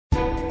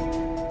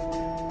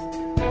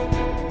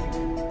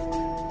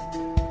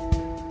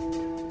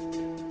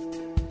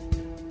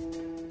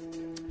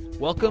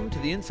Welcome to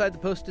the Inside the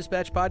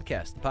Post-Dispatch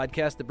podcast, the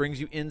podcast that brings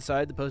you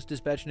inside the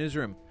Post-Dispatch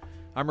newsroom.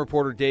 I'm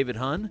reporter David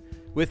Hunn.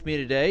 With me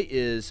today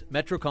is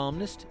Metro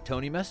columnist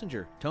Tony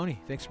Messenger.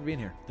 Tony, thanks for being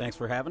here. Thanks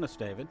for having us,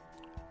 David.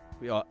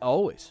 We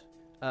always.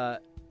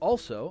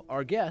 Also,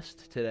 our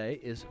guest today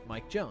is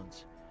Mike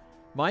Jones.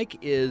 Mike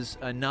is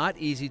not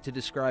easy to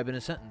describe in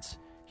a sentence.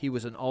 He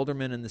was an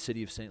alderman in the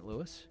city of St.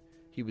 Louis.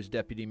 He was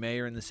deputy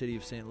mayor in the city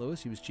of St.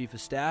 Louis. He was chief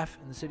of staff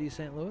in the city of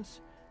St.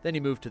 Louis. Then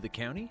he moved to the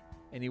county,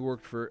 and he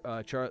worked for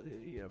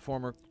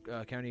former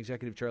county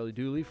executive Charlie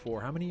Dooley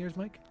for how many years,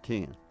 Mike?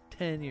 10.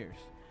 10 years.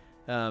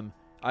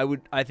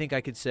 I think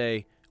I could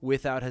say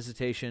without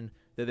hesitation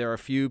that there are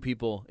few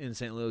people in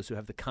St. Louis who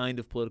have the kind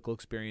of political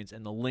experience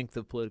and the length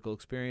of political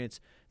experience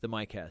that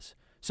Mike has.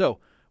 So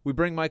we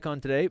bring Mike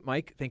on today.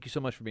 Mike, thank you so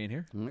much for being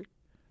here.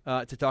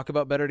 To talk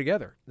about Better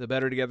Together. The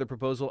Better Together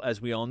proposal,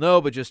 as we all know,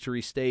 but just to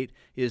restate,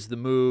 is the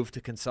move to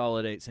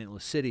consolidate St.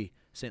 Louis City,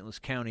 St. Louis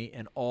County,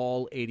 and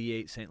all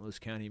 88 St. Louis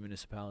County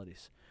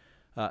municipalities.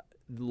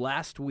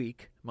 Last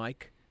week,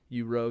 Mike,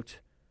 you wrote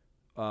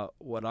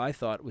what I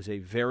thought was a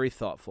very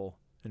thoughtful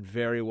and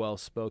very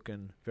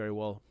well-spoken, very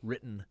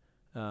well-written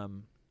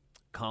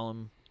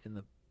column in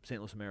the St.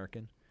 Louis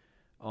American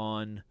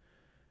on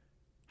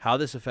how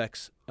this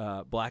affects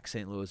black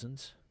St.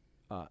 Louisans,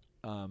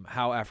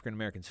 how African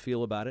Americans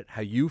feel about it,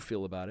 how you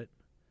feel about it.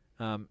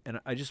 And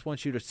I just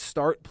want you to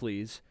start,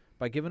 please,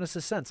 by giving us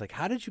a sense. Like,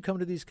 how did you come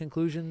to these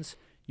conclusions?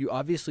 You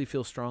obviously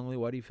feel strongly.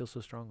 Why do you feel so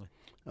strongly?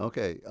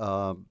 Okay.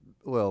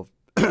 Well,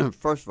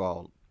 first of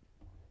all,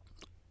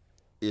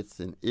 it's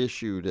an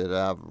issue that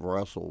I've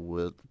wrestled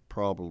with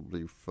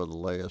probably for the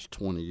last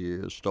 20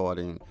 years,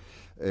 starting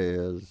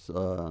as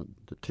the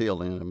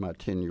tail end of my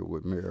tenure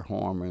with Mayor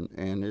Harmon,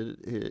 and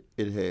it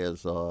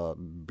has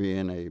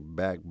been a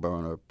back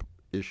burner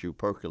issue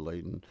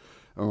percolating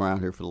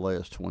around here for the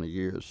last 20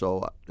 years.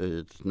 So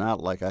it's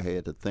not like I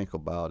had to think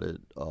about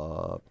it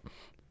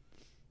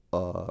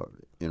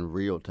in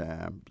real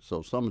time.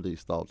 So some of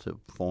these thoughts have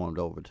formed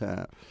over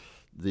time.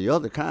 The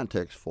other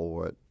context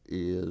for it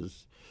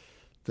is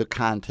the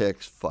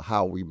context for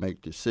how we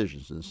make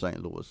decisions in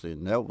St. Louis,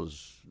 and that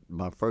was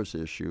my first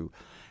issue.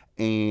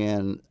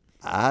 And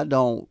I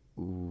don't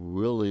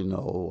really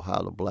know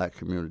how the black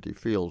community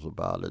feels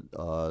about it.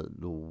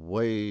 The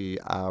way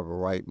I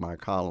write my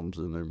columns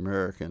in the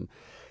American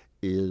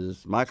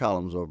is my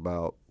columns are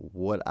about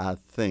what I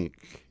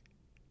think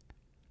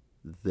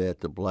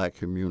that the black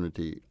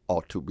community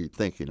ought to be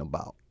thinking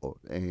about.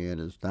 And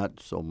it's not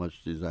so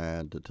much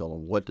designed to tell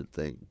them what to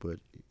think, but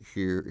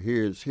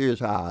here's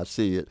how I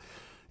see it,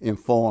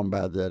 informed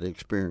by that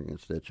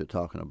experience that you're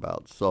talking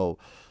about. So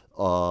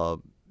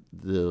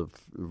the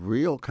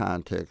real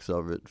context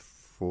of it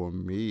for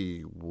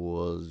me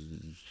was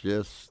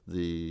just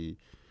the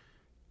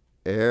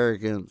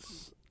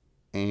arrogance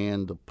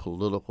and the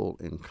political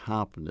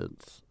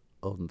incompetence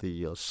of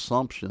the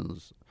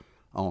assumptions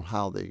on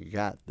how they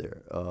got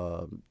there.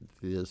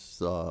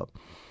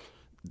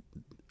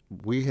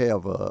 We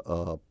have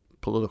a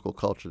political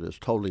culture that's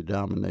totally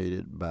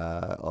dominated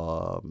by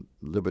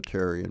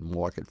libertarian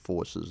market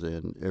forces,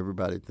 and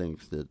everybody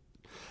thinks that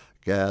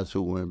guys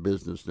who were in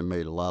business that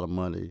made a lot of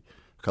money,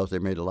 because they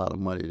made a lot of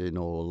money, they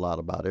know a lot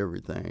about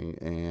everything.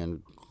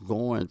 And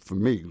going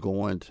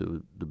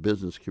to the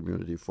business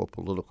community for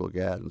political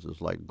guidance is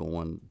like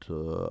going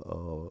to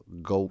a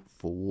goat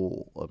for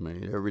wool. I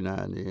mean, every now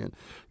and then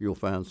you'll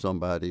find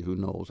somebody who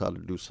knows how to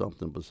do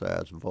something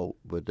besides vote,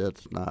 but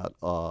that's not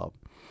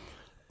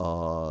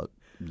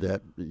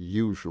that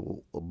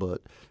usual.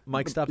 But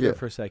Mike, stop there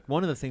for a sec.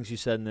 One of the things you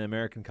said in the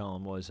American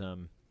column was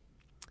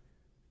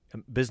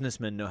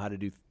businessmen know how to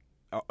do.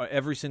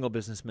 Every single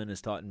businessman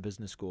is taught in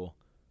business school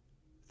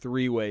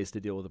 3 ways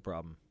to deal with a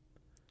problem.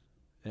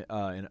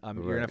 And you're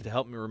going to have to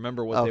help me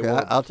remember what they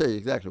were. I'll tell you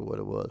exactly what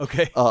it was.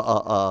 Okay.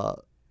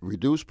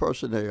 Reduce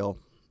personnel,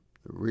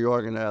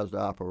 reorganize the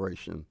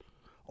operation,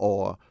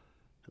 or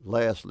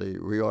lastly,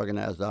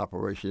 reorganize the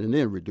operation and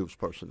then reduce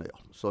personnel.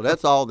 So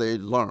that's all they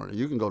learn.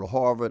 You can go to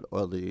Harvard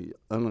or the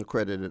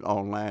unaccredited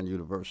online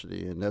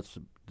university, and that's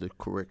the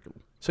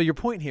curriculum. So your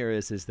point here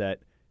is that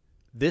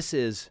this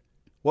is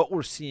what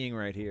we're seeing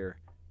right here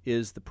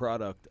is the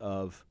product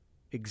of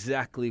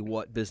exactly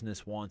what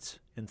business wants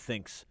and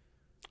thinks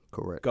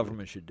correct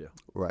government should do.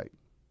 Right.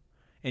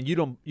 And you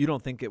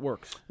don't think it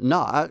works? No,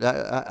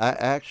 I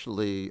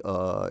actually,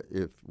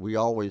 if we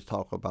always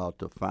talk about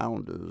the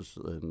founders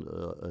and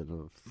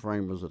the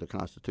framers of the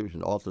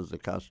Constitution, authors of the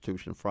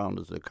Constitution,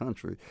 founders of the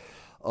country,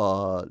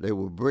 they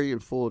were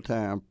brilliant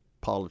full-time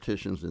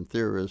politicians and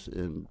theorists,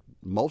 and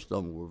most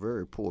of them were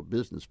very poor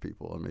business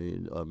people. I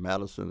mean,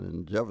 Madison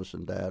and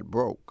Jefferson died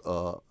broke.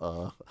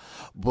 So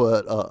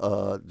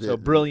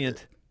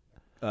brilliant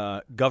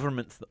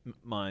government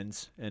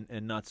minds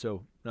and not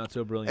so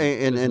brilliant.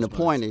 And the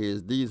point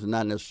is, these are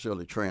not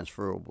necessarily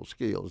transferable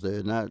skills.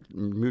 They're not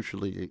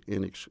mutually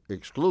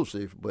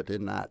exclusive, but they're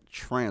not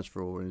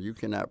transferable. And you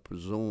cannot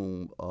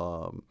presume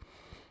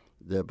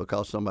that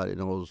because somebody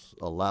knows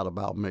a lot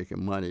about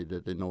making money,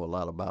 that they know a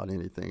lot about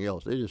anything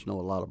else. They just know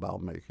a lot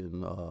about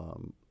making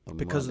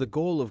because money. the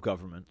goal of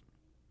government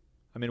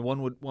I mean,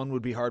 one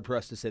would be hard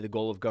pressed to say the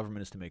goal of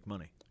government is to make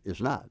money.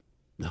 It's not.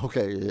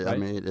 Okay, Right? I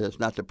mean, it's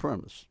not the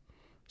premise.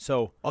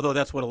 So, Although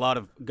that's what a lot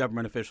of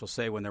government officials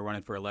say when they're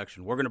running for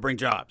election. We're going to bring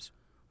jobs.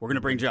 We're going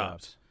to bring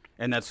jobs.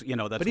 And that's,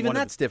 that's but even one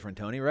that's different,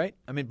 Tony, right?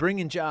 I mean,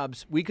 bringing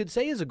jobs, we could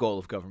say is a goal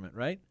of government,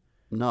 right?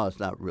 No, it's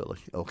not really.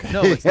 Okay.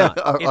 No, it's not.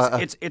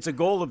 it's a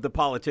goal of the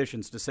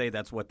politicians to say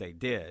that's what they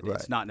did. Right.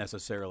 It's not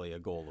necessarily a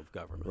goal of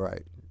government.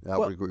 Right. I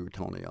would agree with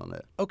Tony on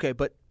that. Okay,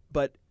 but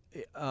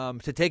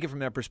to take it from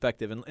that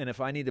perspective, and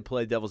if I need to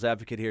play devil's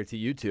advocate here to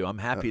you two, I'm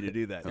happy to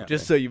do that, Okay.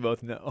 just so you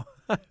both know.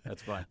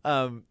 That's fine.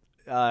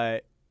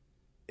 To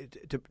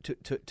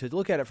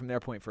look at it from their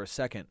point for a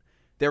second,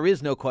 there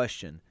is no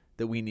question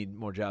that we need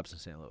more jobs in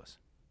St. Louis.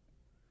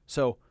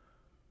 So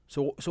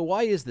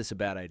why is this a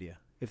bad idea?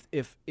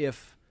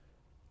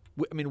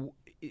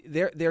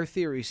 Their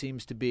theory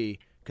seems to be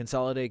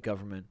consolidate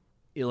government,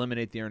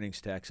 eliminate the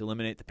earnings tax,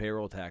 eliminate the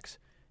payroll tax,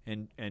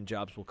 and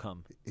jobs will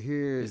come.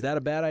 Is that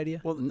a bad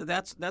idea? Well,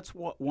 that's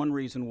one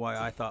reason why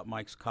I thought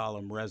Mike's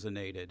column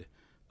resonated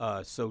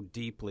so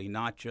deeply,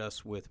 not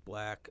just with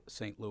black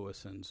St.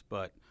 Louisans,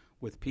 but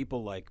with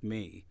people like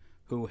me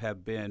who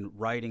have been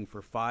writing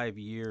for 5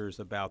 years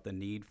about the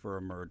need for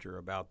a merger,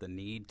 about the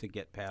need to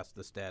get past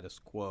the status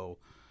quo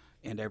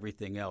and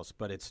everything else.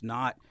 But it's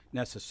not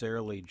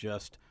necessarily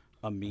just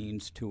a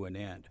means to an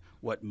end.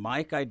 What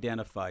Mike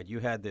identified,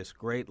 you had this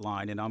great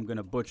line, and I'm going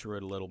to butcher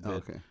it a little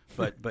bit, Okay.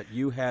 but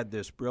you had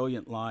this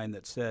brilliant line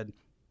that said,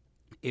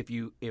 if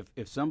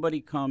somebody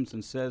comes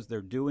and says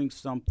they're doing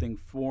something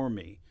for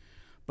me,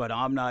 but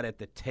I'm not at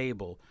the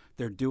table,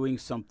 they're doing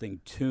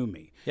something to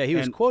me. Yeah, he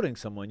was quoting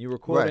someone. You were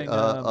quoting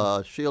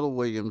Sheila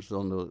Williams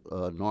on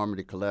the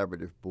Normandy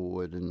Collaborative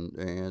Board,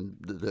 and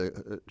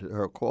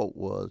her quote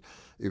was,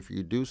 "If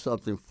you do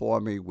something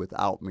for me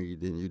without me,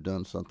 then you've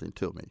done something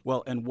to me."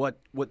 Well, and what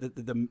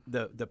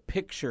the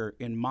picture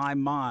in my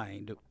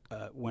mind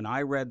when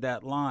I read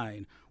that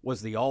line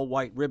was the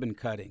all-white ribbon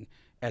cutting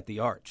at the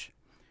Arch.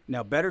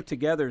 Now, Better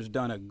Together's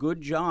done a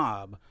good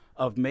job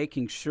of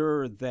making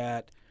sure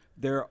that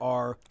there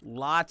are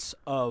lots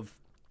of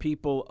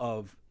people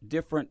of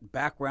different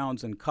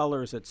backgrounds and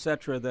colors, et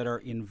cetera, that are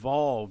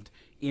involved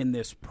in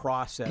this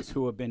process,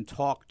 who have been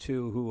talked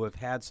to, who have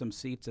had some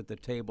seats at the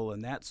table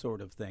and that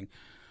sort of thing.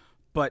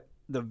 But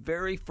the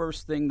very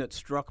first thing that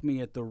struck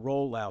me at the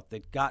rollout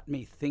that got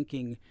me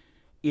thinking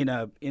in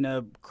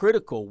a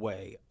critical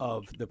way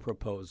of the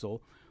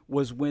proposal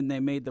was when they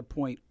made the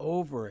point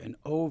over and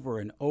over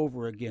and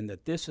over again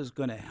that this is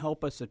going to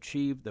help us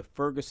achieve the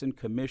Ferguson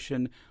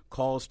Commission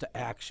calls to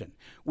action,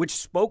 which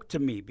spoke to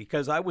me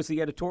because I was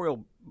the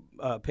editorial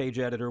page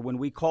editor when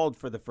we called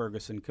for the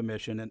Ferguson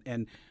Commission,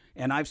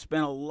 and I've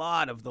spent a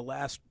lot of the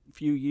last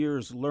few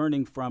years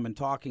learning from and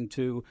talking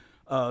to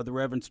the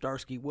Reverend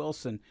Starsky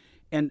Wilson,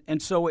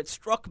 and so it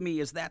struck me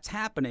as that's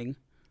happening.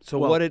 So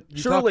well, what did you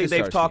surely talk to they've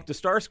Starsky? talked to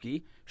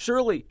Starsky.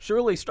 Surely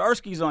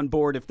Starsky's on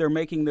board if they're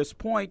making this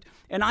point.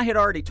 And I had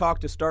already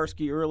talked to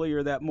Starsky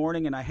earlier that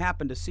morning, and I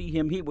happened to see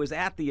him. He was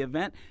at the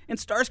event, and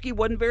Starsky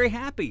wasn't very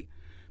happy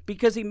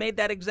because he made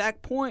that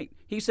exact point.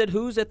 He said,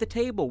 "Who's at the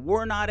table?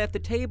 We're not at the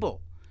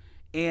table,"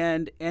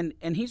 and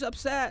he's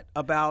upset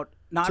about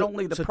not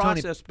only the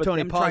process, but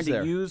Tony, them trying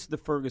there. to use the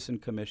Ferguson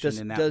Commission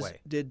in that way.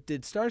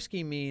 Did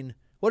Starsky mean?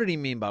 What did he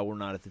mean by we're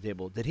not at the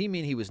table? Did he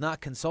mean he was not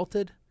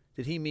consulted?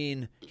 Did he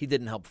mean he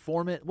didn't help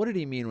form it? What did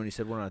he mean when he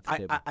said we're not at the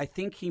table? I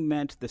think he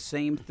meant the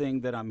same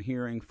thing that I'm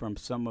hearing from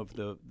some of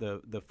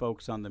the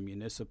folks on the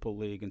Municipal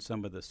League and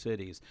some of the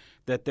cities,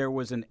 that there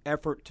was an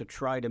effort to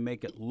try to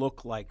make it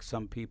look like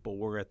some people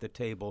were at the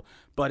table,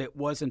 but it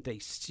wasn't a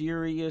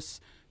serious,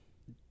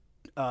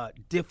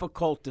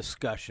 difficult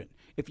discussion.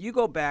 If you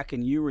go back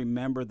and you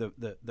remember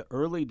the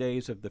early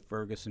days of the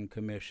Ferguson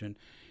Commission,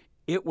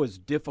 it was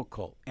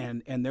difficult,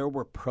 and there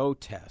were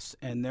protests,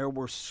 and there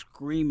were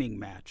screaming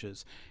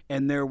matches,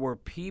 and there were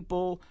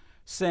people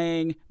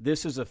saying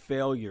this is a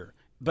failure.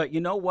 But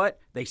you know what?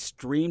 They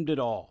streamed it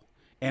all,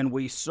 and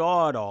we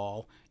saw it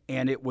all,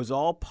 and it was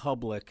all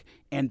public.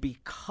 And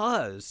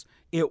because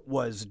it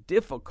was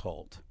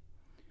difficult,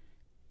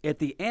 at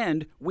the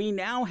end, we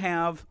now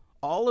have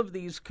all of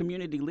these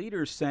community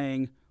leaders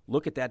saying,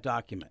 look at that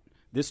document.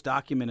 This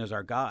document is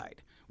our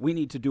guide. We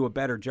need to do a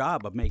better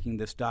job of making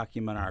this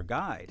document our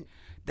guide.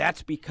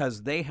 That's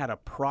because they had a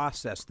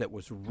process that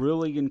was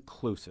really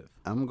inclusive.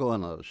 I'm going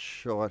to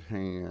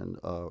shorthand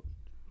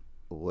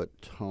what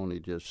Tony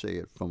just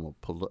said from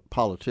a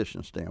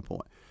politician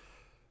standpoint.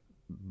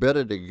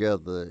 Better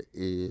Together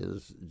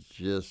is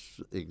just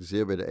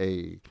Exhibit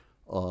A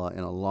in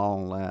a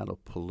long line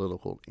of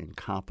political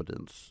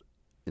incompetence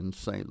in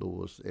St.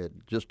 Louis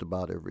at just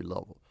about every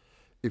level.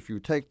 If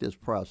you take this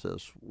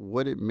process,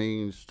 what it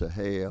means to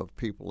have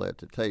people at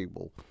the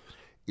table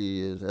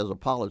is, as a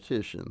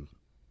politician,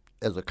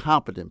 as a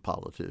competent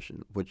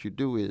politician, what you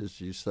do is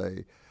you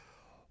say,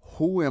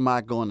 who am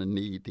I going to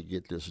need to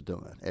get this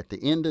done? At the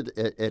end of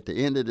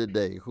the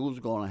day, who's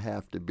going to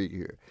have to be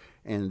here?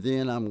 And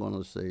then I'm going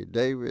to say,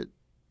 David,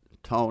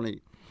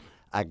 Tony,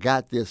 I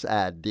got this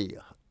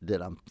idea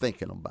that I'm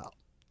thinking about.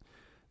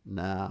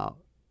 Now,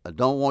 I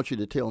don't want you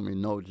to tell me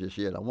no just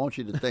yet. I want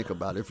you to think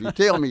about it. If you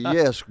tell me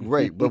yes,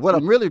 great. But what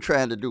I'm really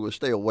trying to do is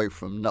stay away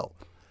from no.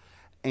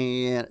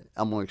 And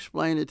I'm going to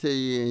explain it to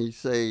you, and you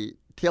say,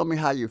 tell me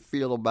how you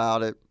feel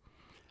about it.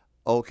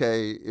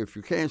 Okay, if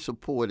you can't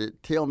support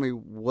it, tell me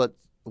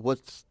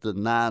what's the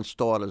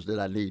non-starters that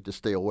I need to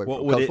stay away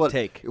from. What would it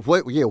take?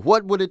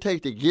 What would it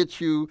take to get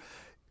you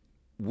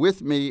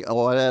with me,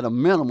 or at a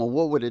minimum,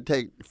 what would it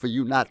take for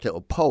you not to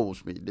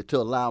oppose me, to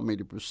allow me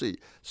to proceed?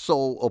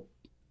 So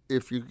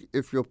if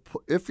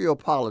you're a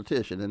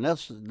politician, and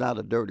that's not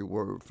a dirty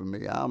word for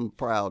me, I'm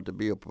proud to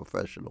be a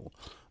professional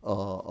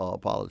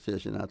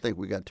politician. I think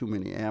we got too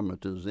many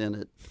amateurs in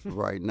it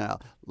right now,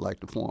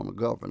 like the former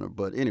governor.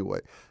 But anyway,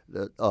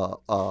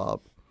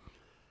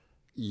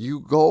 you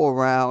go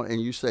around and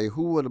you say,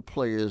 who are the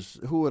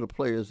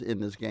players in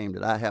this game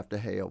that I have to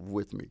have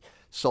with me?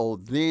 So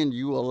then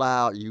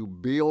you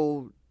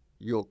build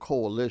your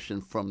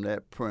coalition from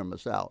that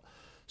premise out,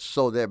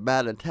 so that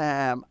by the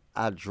time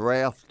I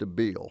draft the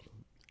bill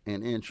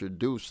and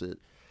introduce it,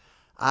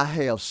 I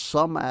have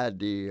some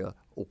idea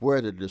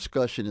where the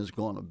discussion is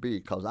going to be,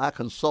 because I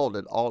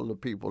consulted all the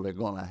people that are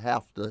going to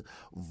have to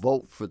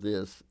vote for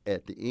this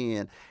at the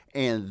end,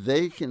 and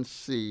they can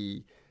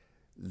see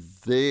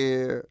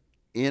their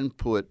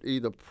input,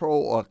 either pro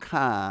or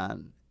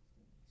con,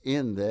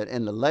 in that.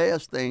 And the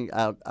last thing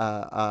I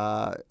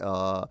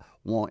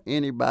want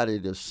anybody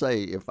to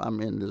say, if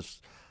I'm in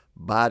this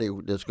body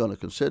that's going to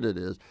consider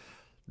this,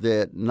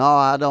 that no,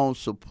 I don't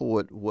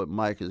support what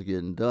Mike is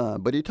getting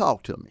done, but he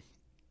talked to me,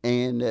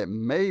 and that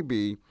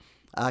maybe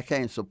I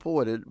can't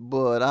support it,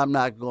 but I'm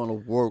not going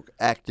to work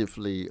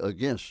actively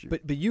against you.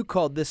 But you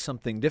called this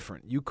something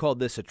different. You called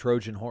this a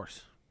Trojan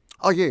horse.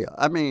 Oh yeah,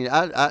 I mean,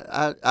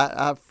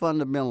 I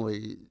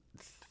fundamentally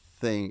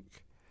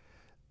think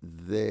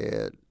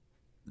that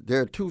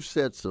there are two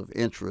sets of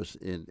interests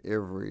in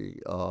every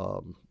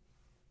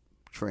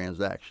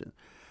transaction.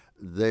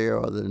 There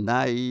are the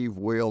naive,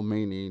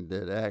 well-meaning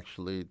that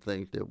actually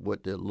think that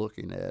what they're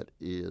looking at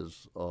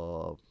is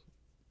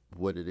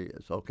what it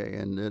is, okay?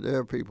 And there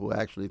are people who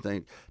actually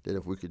think that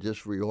if we could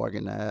just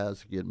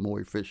reorganize, get more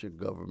efficient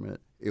government,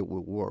 it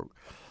would work.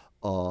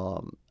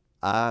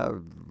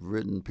 I've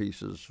written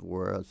pieces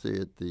where I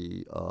said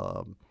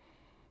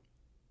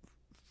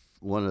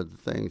one of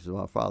the things that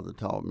my father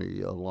taught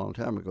me a long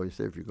time ago, he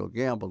said, if you go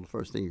gamble, the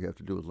first thing you have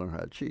to do is learn how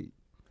to cheat.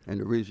 And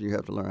the reason you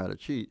have to learn how to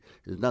cheat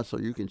is not so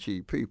you can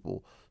cheat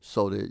people,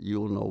 so that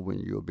you'll know when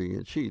you're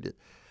being cheated.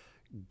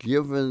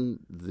 Given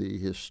the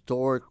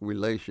historic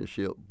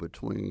relationship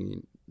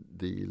between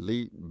the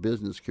elite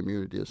business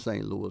community of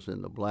St. Louis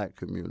and the black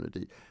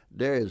community,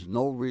 there is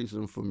no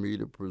reason for me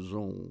to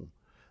presume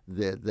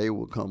that they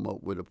will come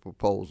up with a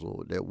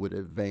proposal that would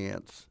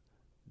advance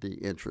the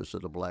interests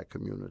of the black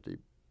community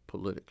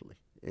politically.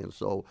 And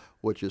so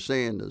what you're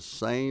saying, the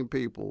same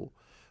people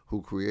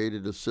who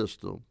created a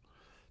system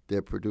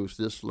that produced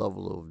this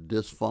level of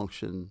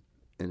dysfunction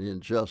and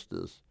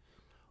injustice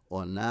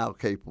are now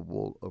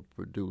capable of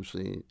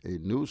producing a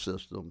new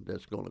system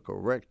that's going to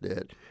correct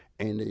that,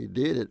 and they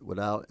did it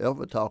without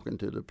ever talking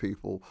to the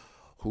people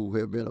who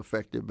have been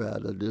affected by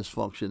the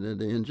dysfunction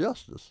and the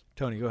injustice.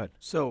 Tony, go ahead.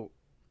 So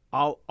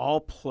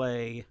I'll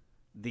play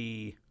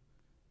the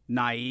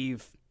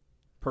naive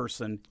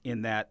person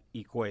in that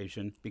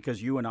equation,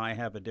 because you and I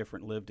have a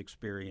different lived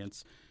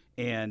experience,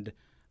 and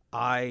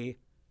I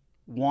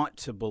want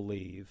to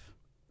believe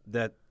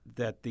that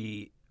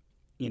the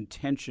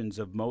intentions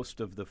of most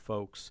of the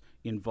folks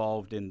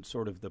involved in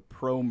sort of the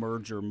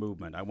pro-merger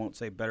movement, I won't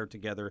say Better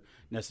Together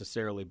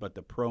necessarily, but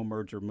the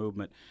pro-merger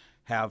movement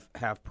have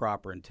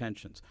proper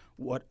intentions.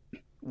 What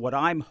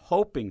I'm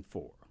hoping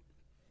for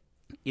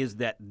is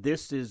that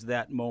this is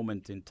that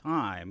moment in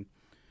time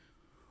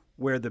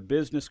where the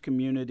business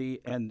community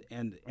and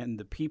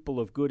the people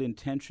of good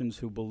intentions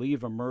who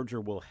believe a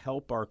merger will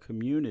help our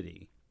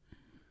community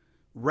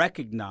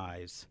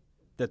recognize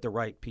that the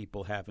right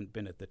people haven't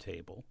been at the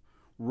table,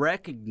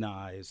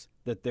 recognize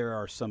that there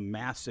are some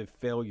massive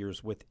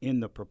failures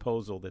within the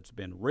proposal that's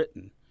been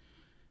written,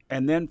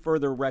 and then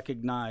further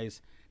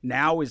recognize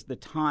now is the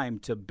time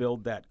to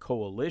build that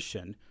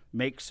coalition,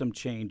 make some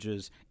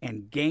changes,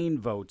 and gain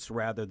votes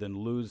rather than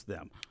lose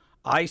them.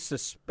 I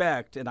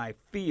suspect and I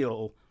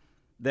feel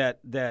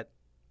that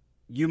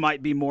you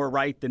might be more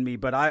right than me,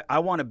 but I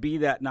want to be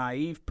that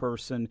naive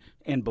person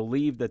and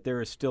believe that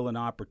there is still an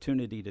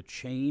opportunity to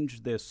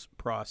change this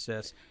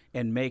process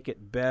and make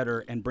it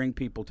better and bring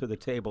people to the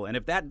table. And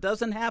if that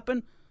doesn't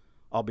happen,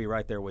 I'll be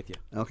right there with you.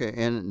 Okay,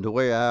 and the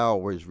way I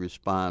always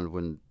respond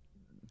when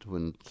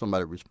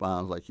somebody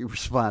responds like you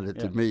responded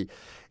to me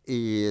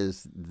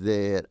is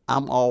that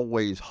I'm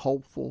always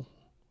hopeful,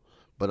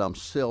 but I'm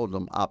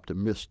seldom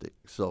optimistic.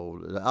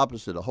 So the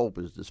opposite of hope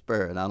is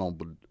despair, and I don't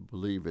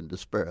believe in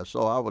despair.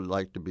 So I would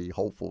like to be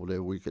hopeful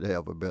that we could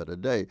have a better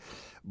day.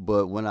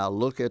 But when I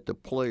look at the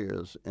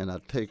players and I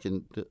take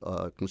into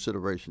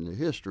consideration the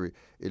history,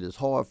 it is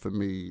hard for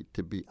me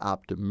to be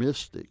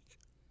optimistic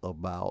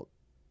about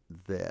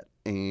that.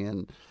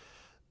 And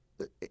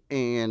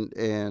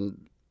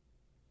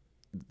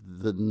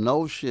the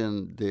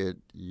notion that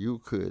you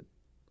could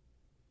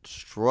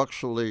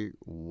structurally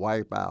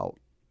wipe out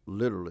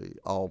literally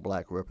all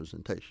black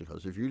representation,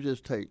 because if you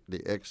just take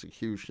the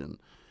execution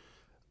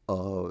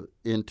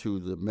into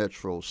the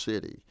metro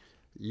city,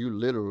 you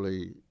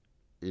literally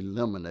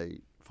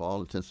eliminate, for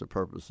all intents and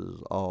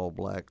purposes, all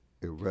black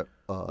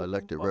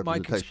elected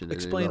representation. Mike,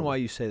 explain why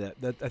you say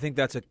that. I think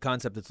that's a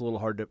concept that's a little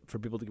hard for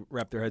people to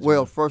wrap their heads around.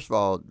 Well, first of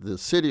all, the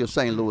city of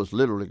St. Louis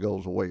literally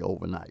goes away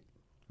overnight.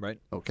 Right.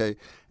 Okay.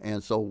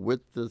 And so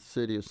with the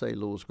city of St.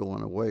 Louis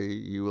going away,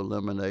 you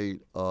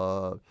eliminate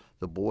the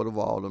Board of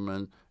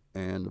Aldermen,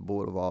 and the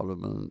Board of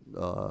Aldermen,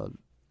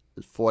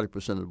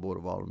 40% of the Board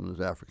of Aldermen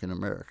is African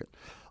American.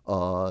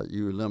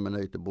 You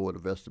eliminate the Board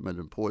of Estimate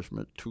and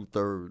Apportionment.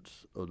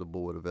 2/3 of the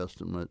Board of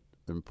Estimate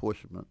and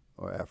Apportionment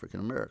are African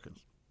Americans.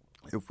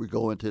 If we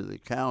go into the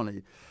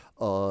county,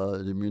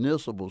 the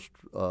municipal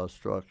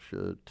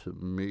structure to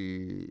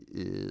me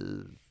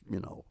is,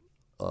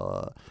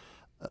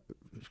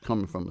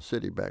 coming from a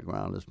city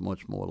background, it's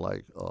much more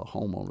like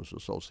homeowners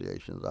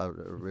associations. I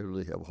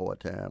really have a hard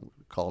time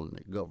calling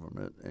it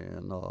government,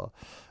 and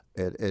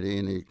at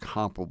any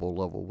comparable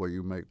level where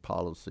you make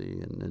policy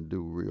and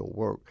do real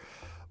work.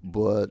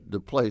 But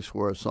the place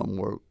where some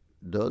work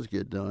does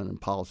get done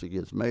and policy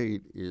gets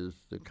made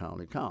is the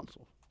county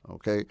council.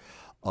 Okay,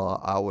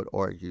 I would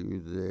argue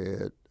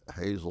that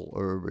Hazel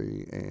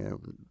Irby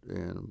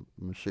and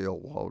Michelle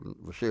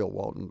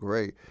Walton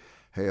Gray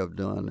have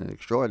done an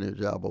extraordinary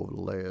job over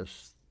the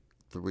last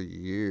 3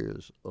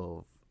 years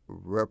of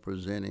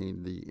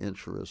representing the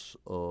interests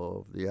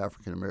of the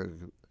African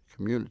American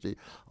community,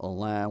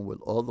 aligned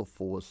with other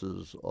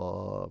forces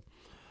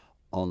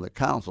on the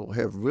council,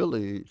 have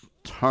really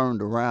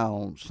turned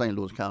around St.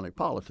 Louis County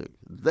politics.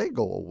 They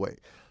go away.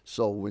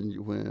 So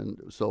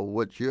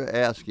what you're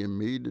asking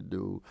me to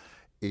do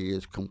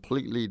is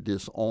completely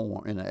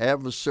disarm in an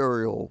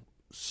adversarial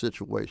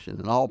situation,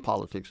 and all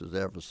politics is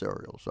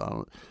adversarial,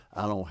 so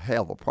I don't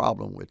have a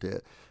problem with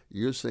that.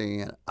 You're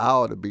saying I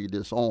ought to be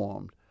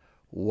disarmed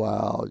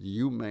while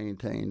you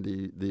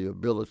maintain the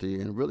ability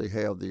and really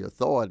have the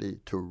authority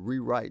to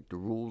rewrite the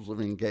rules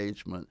of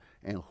engagement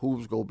and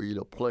who's going to be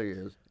the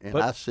players. And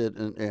I sit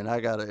and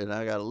I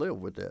gotta live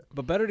with that.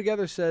 But Better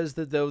Together says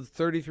that those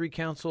 33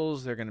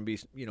 councils, they're going to be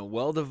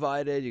well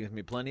divided. You're going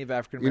to be plenty of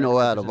African American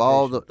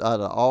representation.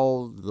 out of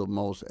all the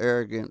most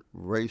arrogant,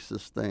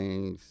 racist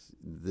things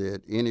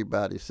that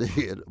anybody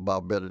said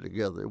about Better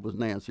Together, it was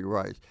Nancy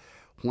Rice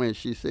when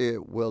she said,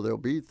 "Well, there'll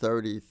be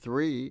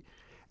 33."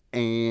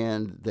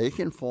 And they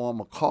can form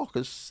a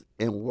caucus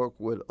and work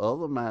with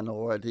other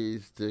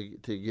minorities to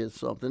get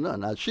something done.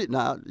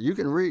 Now you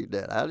can read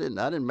that. I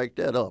didn't make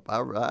that up.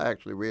 I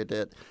actually read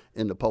that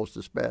in the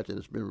Post-Dispatch, and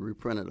it's been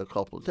reprinted a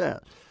couple of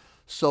times.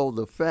 So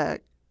the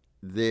fact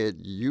that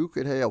you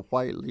could have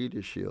white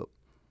leadership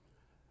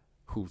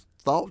who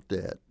thought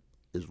that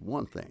is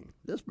one thing.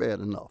 That's bad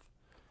enough.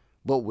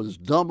 But was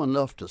dumb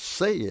enough to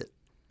say it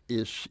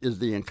is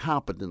the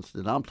incompetence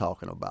that I'm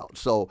talking about.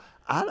 So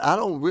I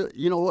don't really,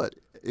 you know what?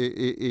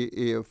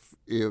 If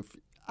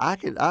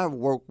I've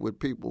worked with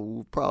people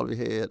who probably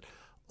had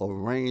a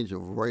range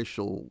of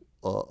racial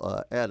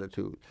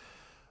attitudes,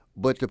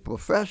 but the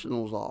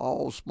professionals are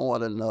all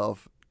smart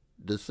enough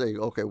to say,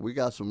 okay, we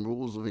got some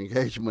rules of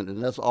engagement,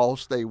 and let's all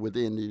stay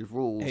within these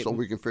rules so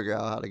we can figure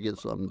out how to get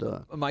something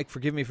done. Mike,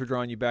 forgive me for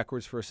drawing you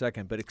backwards for a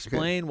second, but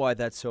explain why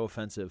that's so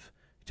offensive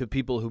to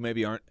people who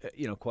maybe aren't,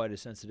 quite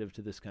as sensitive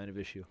to this kind of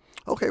issue.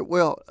 Okay,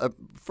 well,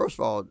 first of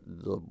all,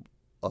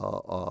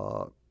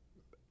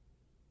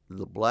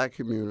 the black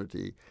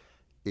community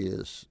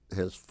has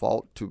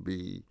fought to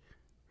be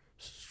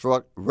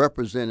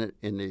represented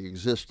in the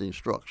existing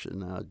structure.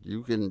 Now,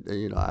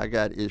 I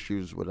got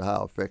issues with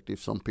how effective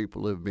some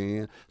people have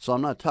been, so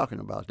I'm not talking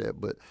about that.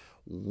 But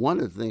one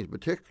of the things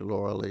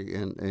particularly,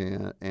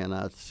 and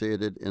I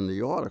said it in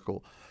the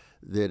article,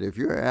 that if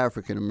you're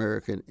African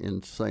American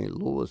in St.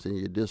 Louis and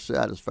you're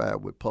dissatisfied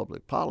with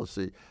public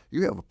policy,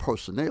 you have a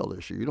personnel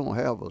issue. You don't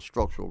have a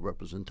structural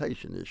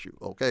representation issue,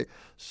 okay?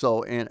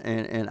 So,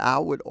 and I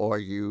would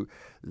argue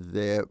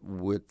that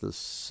with the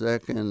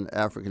second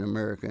African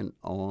American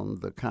on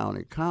the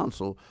county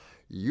council,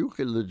 you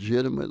can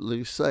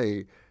legitimately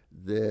say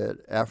that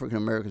African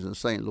Americans in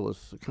St.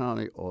 Louis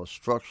County are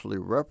structurally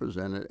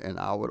represented, and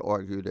I would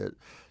argue that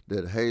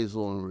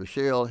Hazel and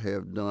Rochelle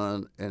have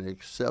done an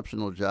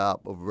exceptional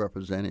job of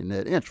representing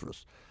that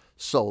interest.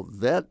 So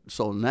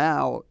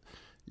now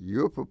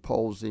you're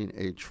proposing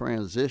a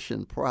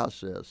transition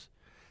process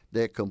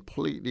that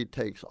completely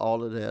takes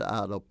all of that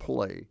out of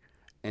play,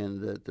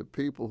 and that the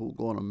people who are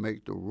going to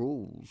make the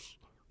rules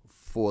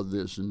for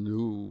this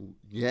new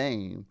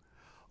game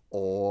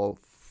are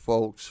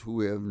folks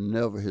who have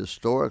never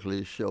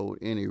historically showed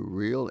any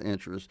real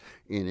interest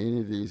in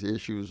any of these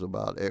issues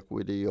about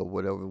equity or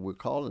whatever we're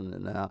calling it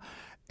now.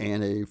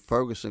 And a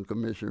Ferguson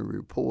Commission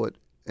report,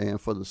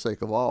 and For the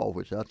Sake of All,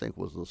 which I think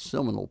was a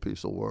seminal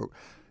piece of work,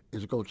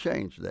 is going to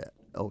change that.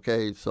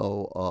 Okay,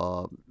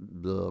 so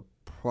the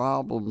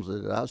problems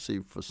that I see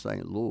for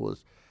St.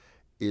 Louis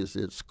is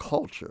its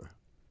culture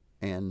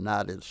and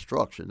not its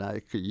structure. Now,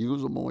 it could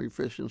use a more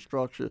efficient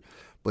structure,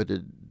 but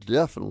it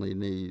definitely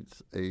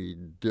needs a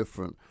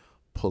different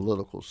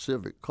political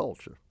civic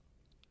culture.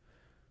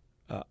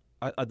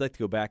 I'd like to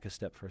go back a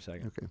step for a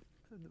second. Okay.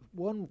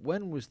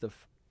 When was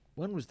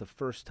the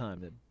first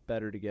time that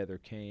Better Together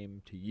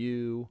came to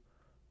you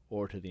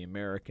or to the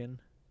American?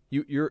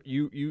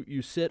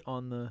 You sit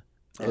on the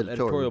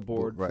editorial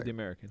board right, for the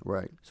American.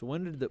 Right. So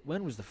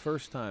when was the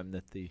first time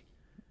that the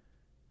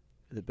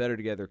Better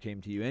Together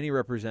came to you? Any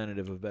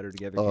representative of Better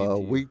Together came to you? A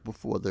week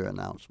before their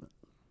announcement.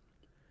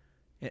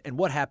 And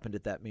what happened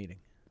at that meeting?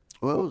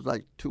 Well, it was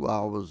like 2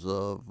 hours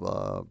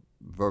of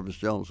Vervis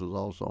Jones, who was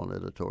also on the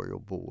editorial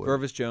board.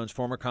 Vervis Jones,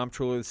 former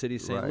comptroller of the city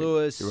of St. Right,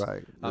 Louis.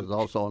 Right. He was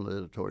also on the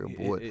editorial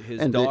board. His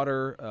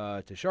daughter,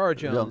 Tashara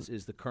Jones,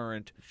 is the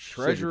current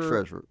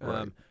treasurer.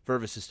 Right.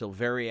 Vervis is still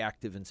very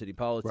active in city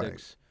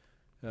politics.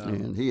 Right.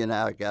 And he and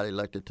I got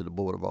elected to the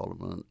Board of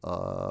Aldermen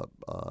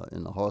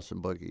in the horse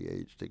and buggy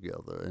age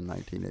together in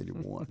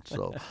 1981.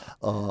 So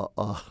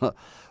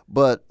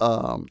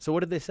what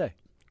did they say?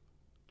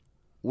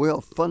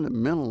 Well,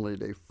 fundamentally,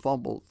 they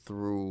fumbled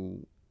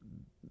through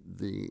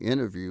the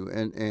interview,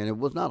 and it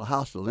was not a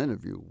hostile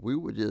interview. We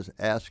were just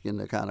asking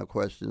the kind of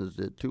questions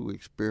that two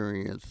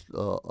experienced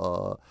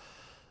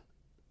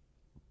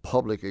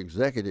public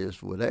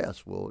executives would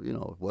ask. Well,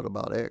 what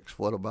about X?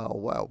 What about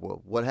Y?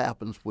 Well, what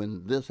happens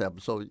when this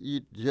happens? So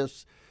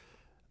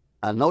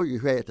I know you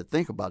had to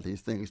think about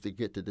these things to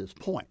get to this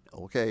point,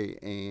 okay?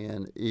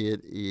 And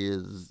it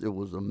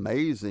was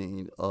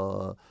amazing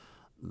the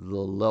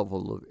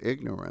level of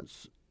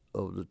ignorance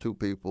of the two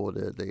people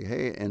that they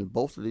had, and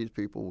both of these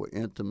people were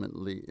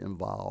intimately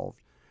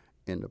involved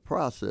in the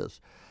process.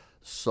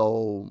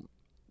 So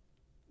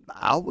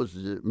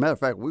matter of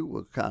fact, we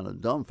were kind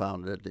of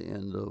dumbfounded at the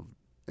end of,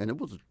 and it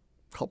was a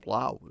couple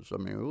hours. I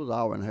mean, it was an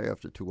hour and a half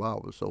to 2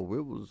 hours.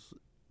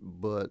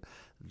 But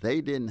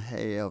they didn't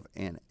have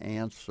an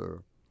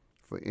answer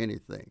for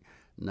anything,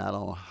 not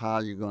on how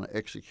you're going to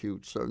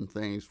execute certain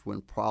things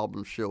when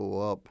problems show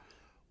up.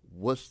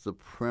 What's the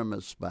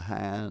premise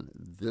behind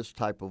this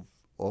type of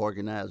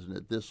organizing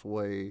it this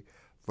way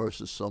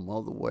versus some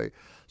other way?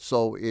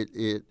 So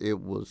it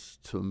was,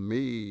 to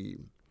me,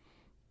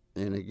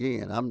 and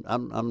again,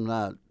 I'm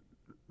not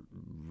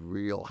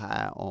real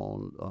high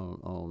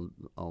on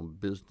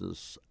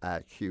business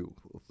IQ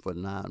for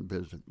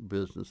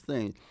non-business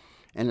things,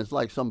 and it's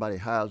like somebody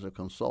hires a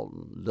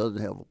consultant, doesn't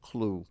have a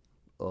clue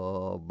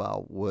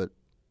about what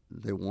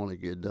they want to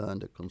get done.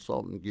 The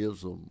consultant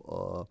gives them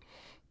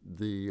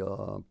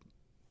the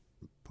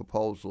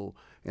proposal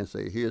and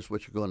say, here's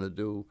what you're going to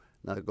do,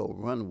 now go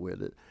run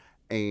with it.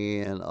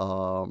 And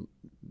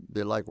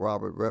they're like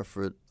Robert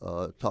Redford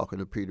talking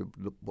to Peter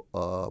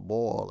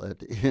Boyle at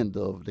the end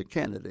of The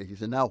Candidate. He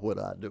said, now what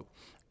do I do?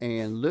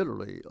 And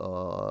literally,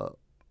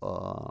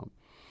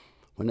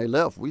 when they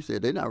left, we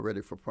said they're not ready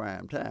for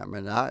prime time.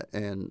 And I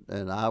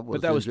was.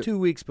 But that was 2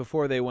 weeks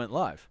before they went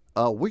live.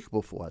 A week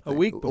before, I think. A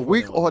week before. A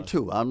week or live.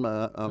 two. I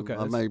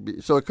may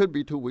be. So it could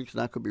be 2 weeks,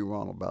 and I could be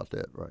wrong about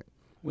that, right?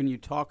 When you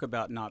talk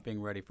about not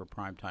being ready for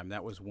prime time,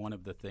 that was one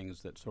of the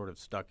things that sort of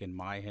stuck in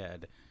my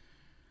head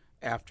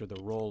after the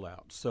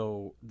rollout.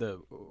 So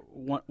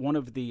one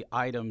of the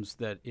items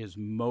that is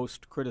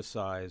most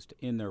criticized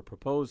in their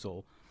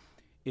proposal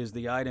is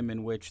the item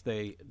in which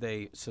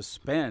they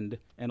suspend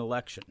an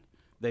election.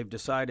 They've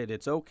decided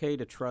it's okay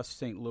to trust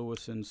St.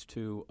 Louisans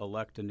to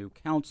elect a new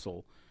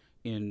council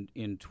in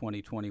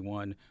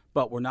 2021,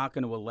 but we're not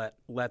going to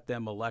let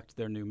them elect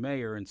their new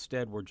mayor.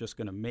 Instead, we're just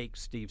going to make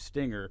Steve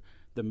Stinger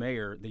the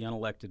mayor, the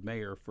unelected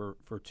mayor, for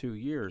 2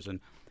 years. And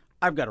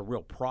I've got a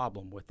real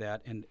problem with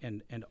that,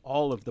 and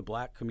all of the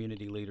black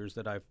community leaders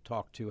that I've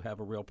talked to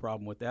have a real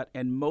problem with that,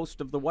 and most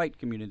of the white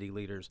community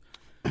leaders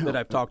that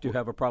I've talked to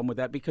have a problem with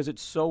that because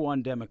it's so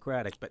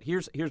undemocratic. But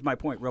here's my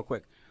point real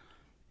quick.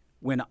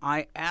 When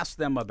I ask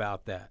them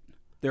about that,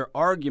 their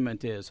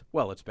argument is,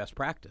 well, it's best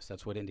practice.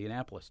 That's what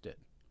Indianapolis did.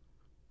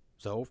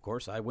 So, of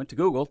course, I went to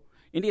Google.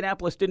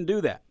 Indianapolis didn't do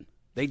that.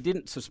 They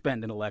didn't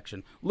suspend an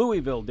election.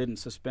 Louisville didn't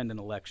suspend an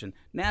election.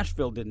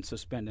 Nashville didn't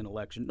suspend an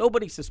election.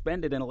 Nobody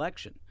suspended an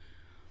election.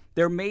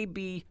 There may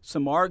be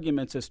some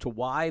arguments as to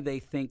why they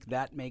think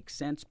that makes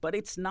sense, but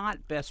it's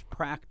not best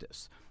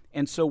practice.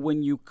 And so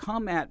when you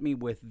come at me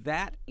with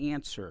that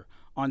answer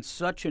on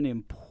such an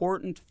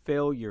important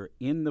failure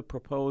in the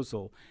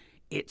proposal,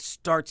 it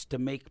starts to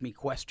make me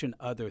question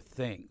other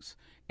things.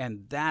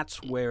 And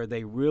that's where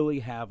they really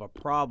have a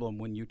problem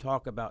when you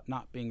talk about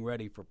not being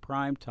ready for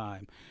prime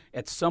time.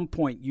 At some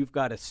point, you've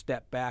got to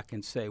step back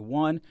and say,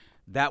 one,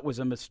 that was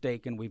a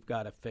mistake and we've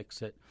got to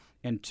fix it.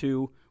 And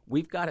two,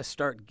 we've got to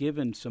start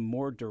giving some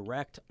more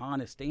direct,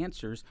 honest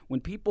answers. When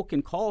people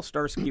can call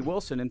Starsky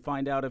Wilson and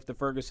find out if the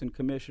Ferguson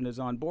Commission is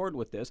on board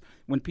with this,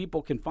 when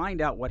people can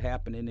find out what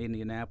happened in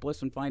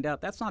Indianapolis and find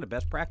out that's not a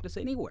best practice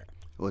anywhere.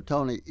 Well,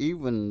 Tony,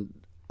 even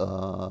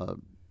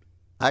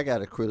I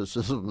got a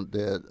criticism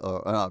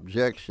or an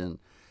objection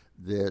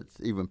that's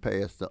even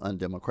past the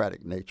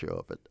undemocratic nature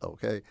of it,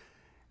 okay?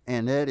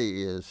 And that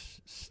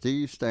is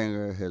Steve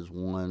Stinger has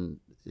won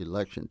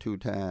election 2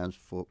 times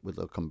with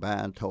a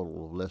combined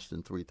total of less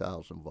than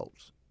 3,000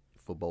 votes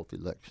for both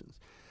elections.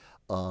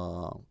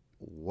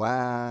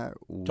 Why?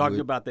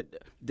 Talking about the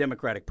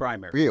Democratic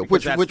primary. Yeah,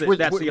 that's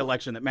the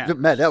election that matters.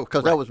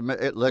 That was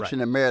the election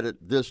that mattered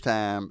this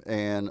time,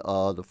 and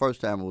the first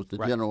time was the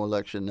Right. general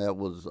election. That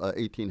was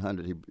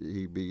 1,800.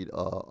 He beat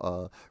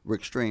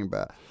Rick Stream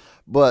by.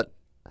 But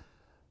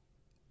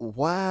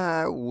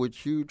why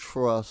would you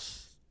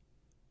trust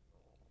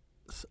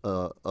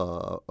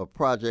a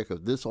project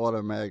of this order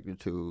of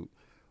magnitude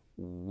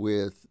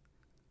with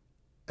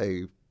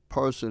a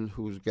person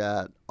who's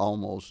got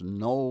almost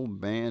no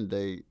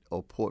mandate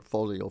or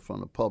portfolio from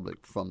the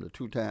public from the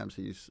 2 times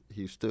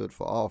he stood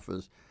for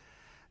office,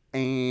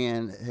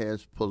 and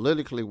has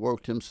politically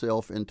worked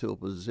himself into a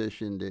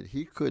position that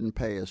he couldn't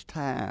pass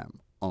time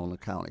on the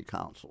county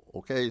council?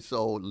 Okay,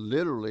 so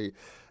literally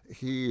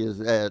he has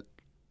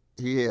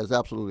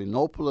absolutely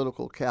no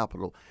political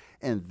capital,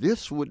 and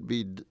this would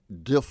be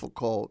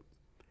difficult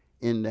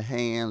in the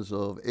hands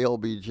of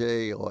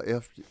LBJ or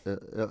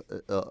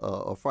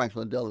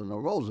Franklin Delano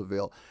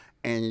Roosevelt,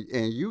 and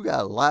you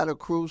got Lyda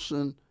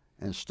Krewson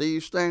and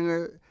Steve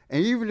Stenger,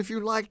 and even if you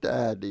like the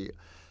idea,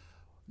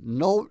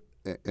 note,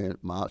 and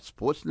my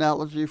sports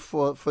analogy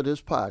for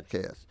this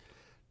podcast,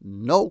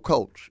 no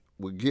coach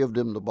would give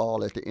them the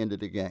ball at the end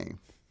of the game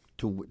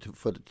to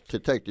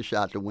take the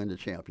shot to win the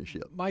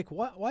championship. Mike,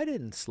 why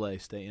didn't Slay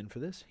stay in for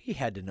this? He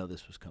had to know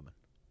this was coming.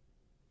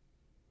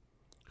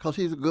 Because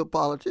he's a good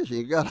politician.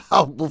 He got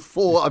out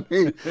before.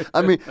 You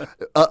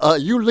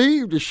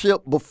leave the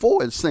ship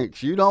before it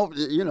sinks. You don't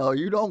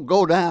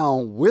go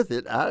down with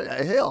it.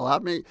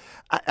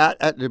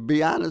 To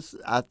be honest,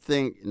 I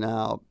think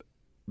now.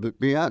 But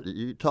be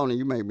honest, Tony,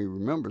 you made me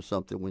remember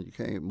something when you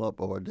came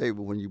up, or David,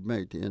 when you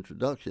made the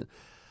introduction.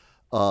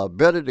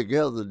 Better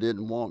Together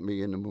didn't want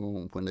me in the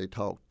room when they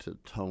talked to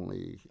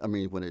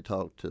when they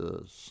talked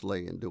to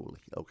Slay and Dooley.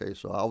 Okay,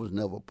 so I was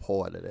never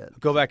part of that.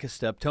 Go back a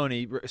step.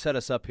 Tony, set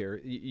us up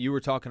here. You were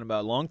talking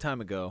about a long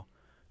time ago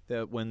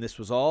that when this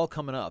was all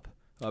coming up,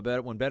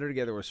 when Better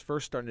Together was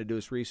first starting to do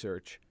its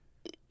research,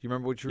 do you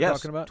remember what you were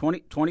talking about?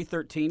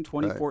 2013,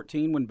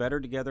 2014, right. When Better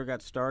Together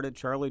got started,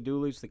 Charlie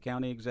Dooley's the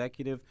county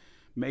executive.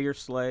 Mayor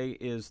Slay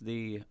is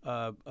the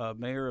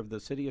mayor of the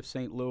city of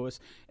St. Louis,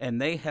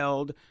 and they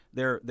held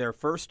their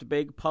first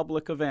big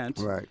public event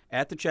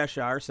at the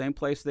Cheshire, same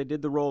place they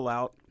did the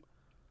rollout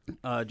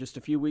just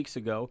a few weeks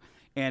ago,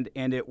 and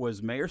it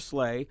was Mayor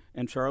Slay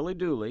and Charlie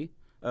Dooley,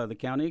 the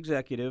county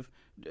executive,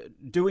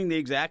 doing the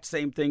exact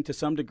same thing to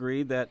some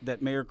degree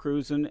that Mayor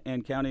Krewson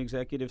and County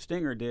Executive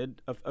Stenger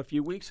did a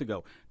few weeks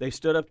ago. They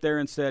stood up there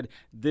and said,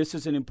 this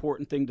is an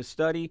important thing to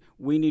study.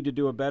 We need to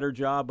do a better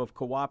job of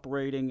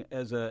cooperating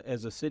as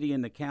a city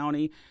in the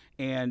county.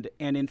 And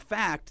in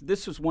fact,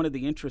 this was one of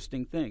the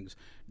interesting things.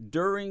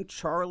 During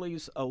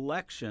Charlie's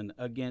election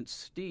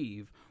against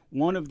Steve,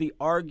 one of the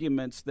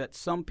arguments that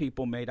some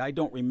people made, I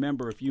don't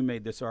remember if you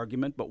made this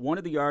argument, but one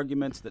of the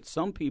arguments that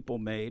some people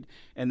made,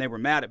 and they were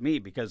mad at me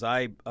because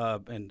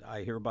and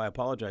I hereby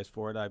apologize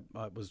for it, I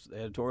was the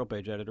editorial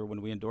page editor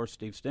when we endorsed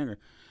Steve Stenger.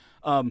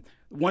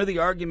 One of the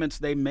arguments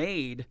they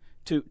made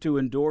to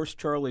endorse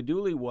Charlie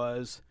Dooley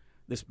was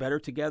this Better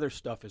Together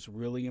stuff is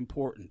really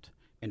important.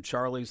 And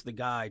Charlie's the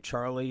guy.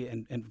 Charlie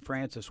and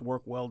Francis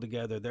work well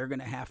together. They're going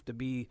to have to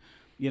be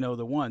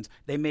the ones.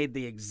 They made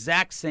the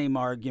exact same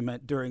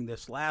argument during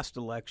this last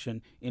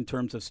election in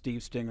terms of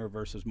Steve Stenger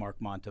versus Mark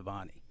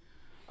Mantovani.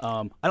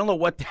 I don't know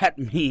what that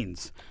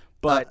means,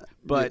 but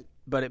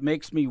it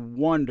makes me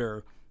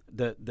wonder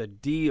the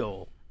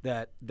deal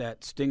that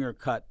Stenger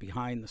cut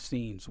behind the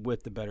scenes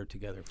with the Better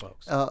Together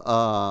folks.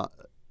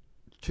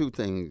 2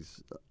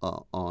 things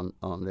on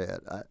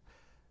that.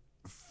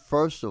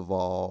 First of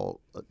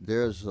all,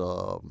 there's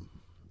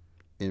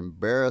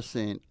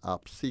embarrassing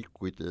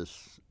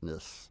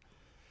obsequiousness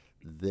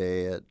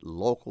that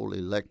local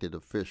elected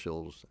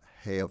officials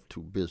have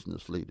to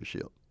business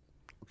leadership.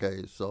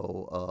 Okay,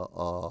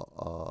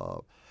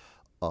 so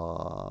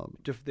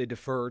they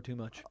defer too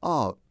much.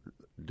 Oh,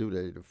 do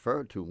they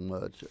defer too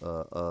much?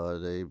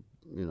 They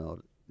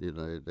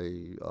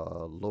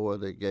lower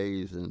their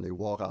gaze and they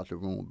walk out the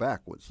room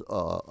backwards.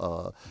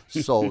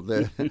 So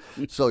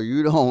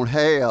you don't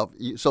have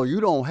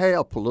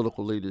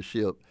political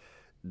leadership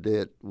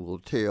that will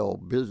tell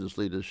business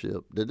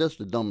leadership that that's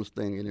the dumbest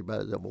thing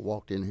anybody's ever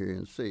walked in here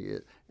and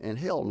said. And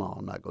hell no,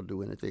 I'm not going to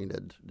do anything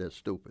that's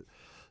stupid.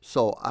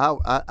 So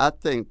I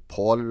think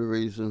part of the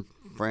reason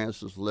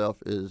Francis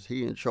left is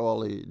he and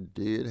Charlie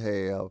did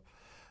have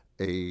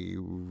a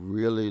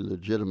really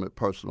legitimate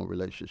personal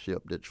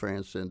relationship that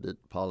transcended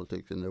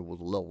politics, and there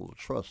was a level of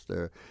trust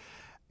there.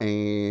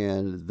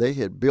 And they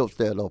had built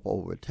that up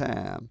over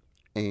time.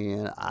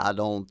 And I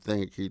don't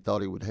think he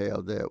thought he would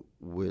have that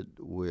with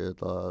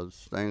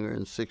Stenger.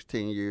 And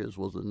 16 years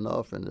was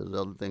enough, and there's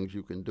other things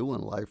you can do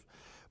in life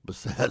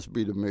besides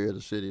be the mayor of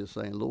the city of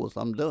St. Louis.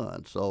 I'm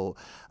done. So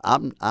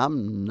I'm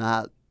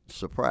not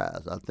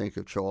surprised. I think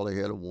if Charlie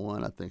had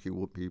won, I think he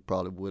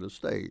probably would have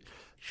stayed.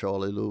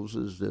 Charlie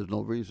loses, there's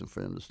no reason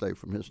for him to stay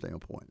from his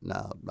standpoint.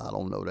 Now, I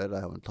don't know that. I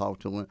haven't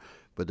talked to him.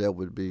 But that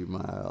would be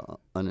my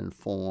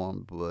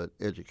uninformed but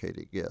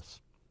educated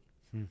guess.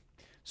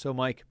 So,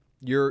 Mike,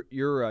 you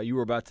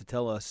were about to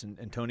tell us,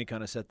 and Tony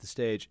kind of set the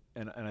stage,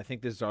 and I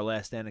think this is our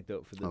last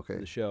anecdote for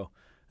the show.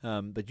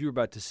 But you were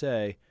about to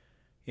say,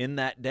 in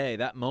that day,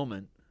 that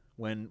moment,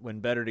 when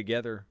Better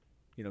Together,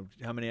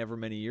 however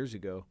many years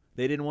ago,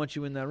 they didn't want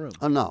you in that room.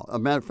 No. As a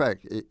matter of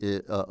fact,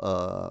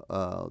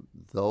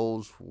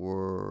 those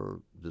were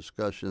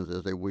discussions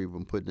as they were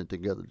even putting it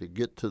together to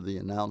get to the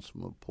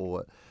announcement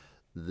report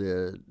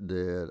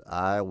that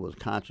I was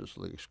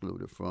consciously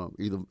excluded from,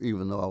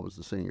 even though I was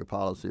the senior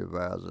policy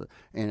advisor,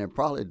 and had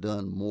probably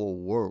done more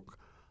work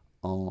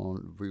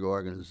on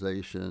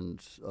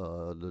reorganizations.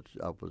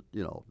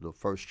 The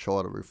first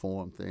charter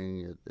reform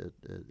thing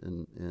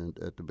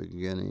at the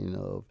beginning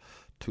of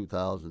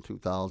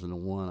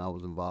 2001, I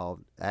was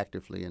involved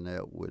actively in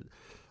that with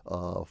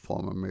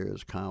former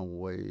mayors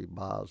Conway,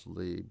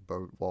 Bosley,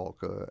 Burt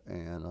Walker,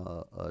 and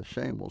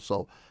Shamel.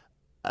 So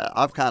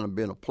I've kind of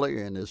been a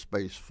player in this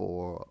space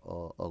for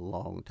a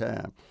long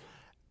time,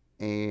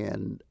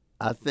 and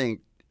I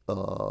think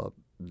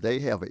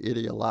they have an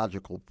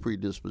ideological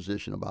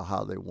predisposition about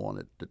how they want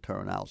it to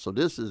turn out. So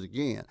this is,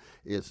 again,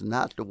 it's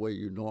not the way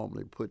you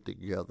normally put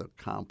together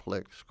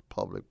complex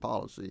public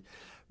policy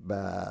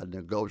by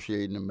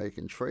negotiating and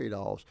making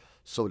trade-offs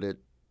so that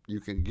you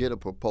can get a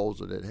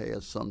proposal that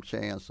has some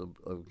chance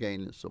of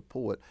gaining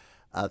support.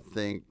 I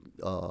think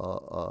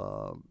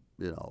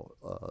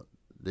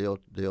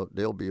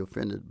they'll be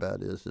offended by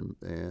this,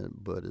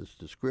 but it's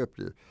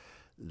descriptive.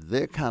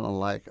 They're kind of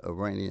like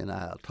Iranian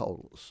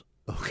Ayatollahs.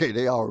 Okay,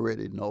 they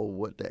already know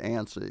what the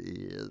answer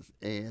is,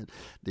 and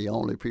the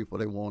only people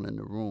they want in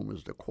the room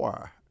is the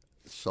choir.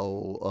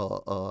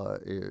 So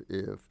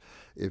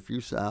if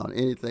you sound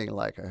anything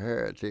like a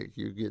heretic,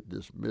 you get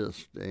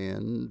dismissed,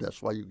 and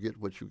that's why you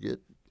get what you get,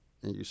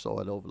 and you saw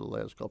it over the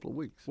last couple of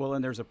weeks. Well,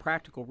 and there's a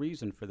practical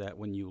reason for that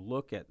when you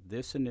look at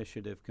this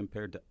initiative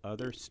compared to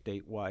other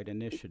statewide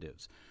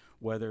initiatives.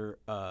 Whether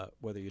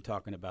you're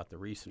talking about the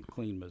recent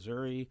Clean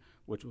Missouri,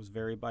 which was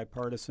very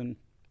bipartisan,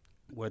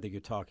 whether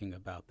you're talking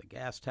about the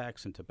gas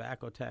tax and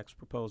tobacco tax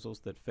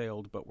proposals that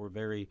failed but were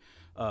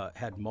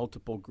had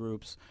multiple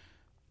groups.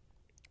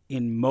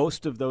 In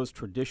most of those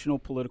traditional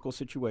political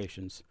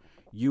situations,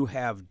 you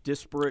have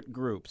disparate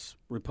groups,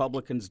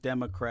 Republicans,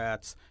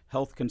 Democrats,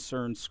 health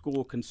concerns,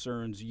 school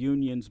concerns,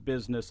 unions,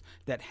 business,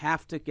 that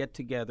have to get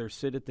together,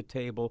 sit at the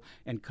table,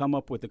 and come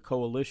up with a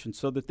coalition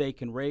so that they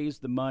can raise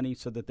the money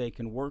so that they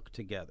can work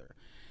together.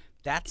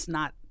 That's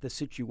not the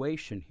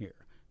situation here.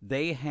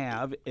 They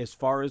have, as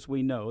far as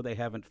we know, they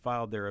haven't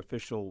filed their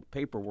official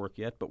paperwork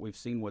yet, but we've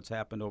seen what's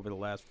happened over the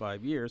last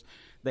 5 years.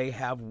 They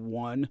have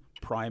one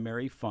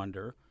primary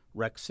funder,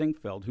 Rex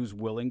Sinquefield, who's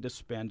willing to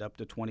spend up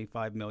to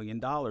 $25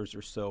 million or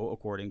so,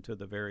 according to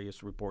the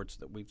various reports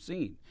that we've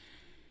seen.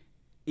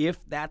 If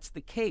that's the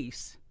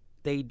case,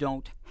 they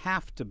don't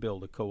have to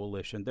build a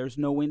coalition. There's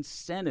no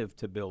incentive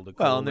to build a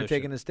coalition. Well, and they're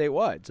taking it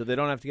statewide, so they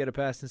don't have to get it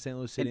passed in St.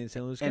 Louis City and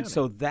St. Louis County. And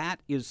so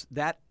that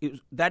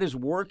is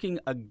working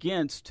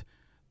against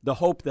the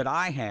hope that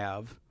I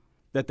have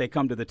that they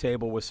come to the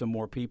table with some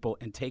more people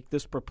and take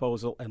this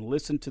proposal and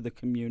listen to the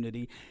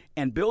community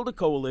and build a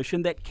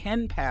coalition that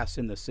can pass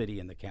in the city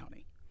and the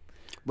county.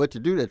 But to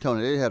do that,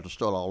 Tony, they have to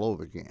start all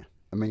over again.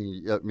 I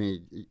mean,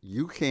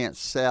 you can't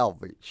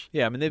salvage.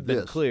 Yeah, I mean, they've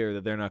been this. Clear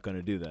that they're not going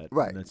to do that.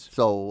 Right.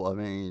 So, I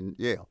mean,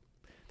 yeah.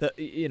 The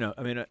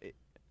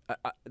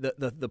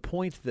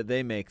point that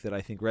they make that I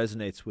think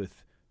resonates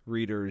with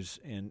readers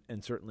and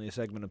certainly a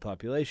segment of the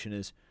population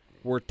is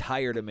we're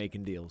tired of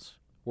making deals.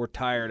 We're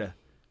tired of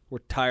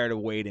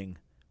waiting.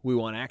 We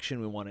want action.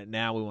 We want it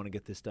now. We want to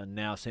get this done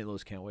now. St.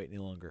 Louis can't wait any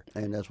longer.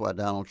 And that's why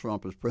Donald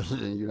Trump is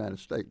president of the United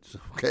States.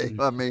 Okay,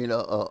 I mean,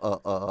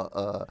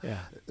 that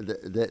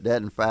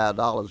and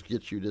 $5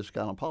 gets you this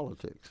kind of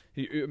politics.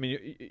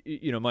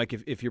 Mike,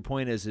 if your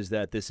point is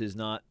that this is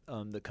not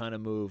the kind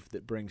of move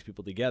that brings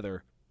people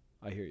together,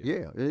 I hear you.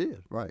 Yeah, it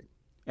is right.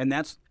 And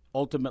that's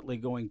ultimately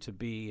going to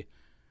be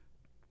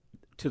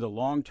to the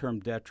long-term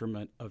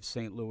detriment of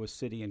St. Louis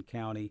City and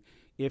County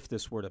if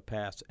this were to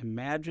pass.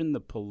 Imagine the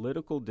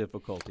political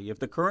difficulty. If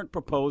the current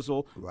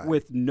proposal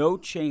with no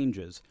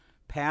changes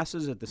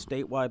passes at the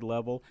statewide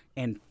level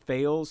and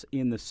fails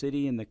in the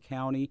city and the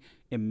county,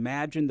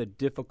 imagine the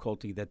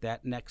difficulty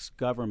that next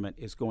government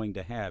is going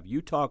to have.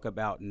 You talk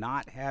about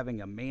not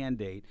having a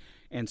mandate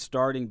and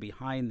starting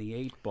behind the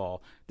eight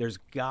ball. There's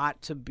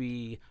got to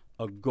be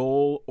a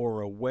goal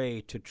or a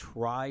way to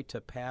try to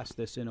pass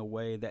this in a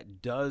way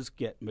that does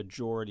get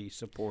majority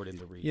support in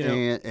the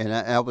region. And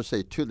I would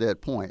say to that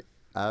point,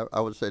 I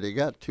would say they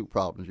got two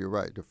problems. You're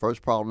right. The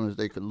first problem is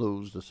they could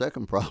lose. The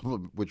second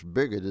problem, which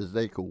bigger, is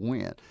they could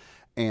win.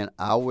 And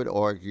I would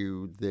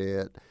argue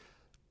that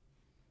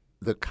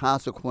the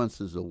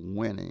consequences of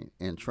winning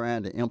and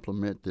trying to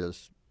implement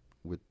this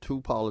with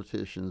two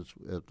politicians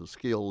at the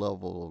skill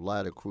level of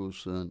Lyda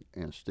Krewson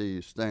and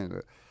Steve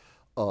Stenger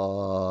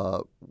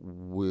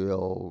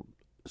will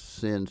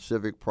send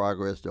civic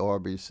progress to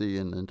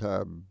RBC and the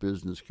entire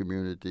business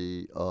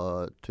community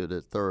to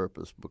the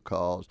therapist,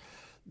 because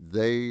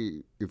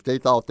if they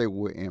thought they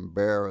were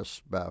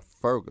embarrassed by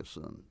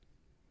Ferguson,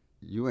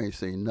 you ain't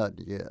seen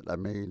nothing yet. I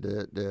mean,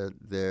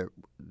 there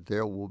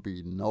will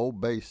be no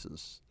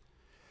basis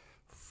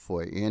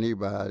for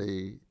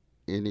anybody,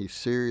 any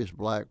serious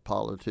black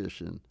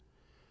politician,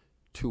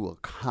 to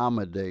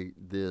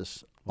accommodate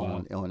this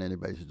on any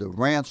basis. The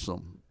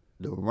ransom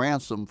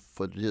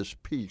for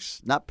just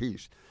peace, not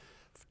peace,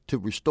 to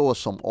restore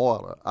some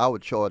order, I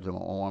would charge them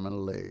an arm and a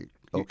leg.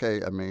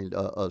 Okay, I mean,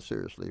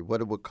 seriously,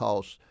 what it would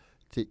cost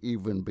to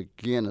even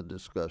begin a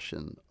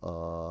discussion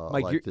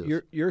Mike, like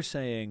this. You're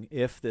saying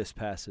if this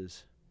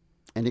passes,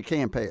 and it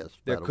can pass.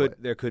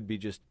 There could be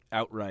just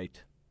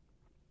outright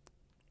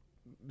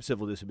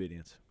civil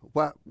disobedience.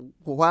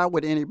 Why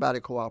would anybody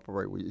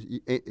cooperate with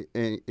you?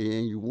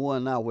 And you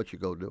won now, what you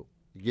go do?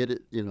 Get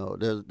it? You know,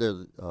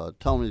 there's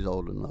Tony's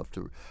old enough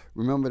to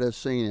remember that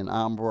scene in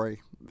Hombre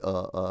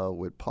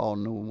with Paul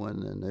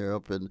Newman, and they're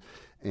up and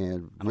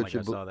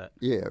Richard. I saw that.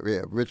 Yeah.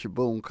 Richard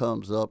Boone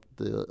comes up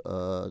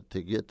to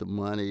get the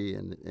money,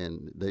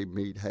 and they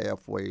meet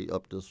halfway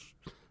up this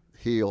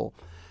hill,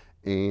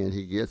 and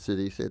he gets it.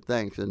 He said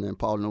thanks, and then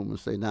Paul Newman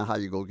say, now how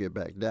you go get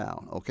back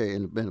down? Okay,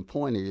 and the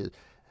point is,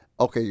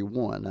 okay, you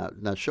won.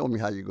 Now show me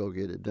how you go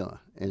get it done,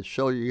 and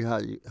show you how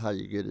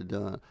you get it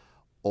done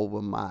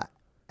over my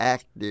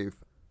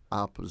active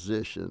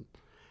opposition.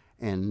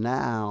 And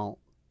now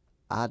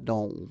I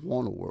don't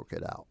want to work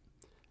it out.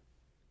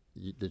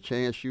 The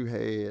chance you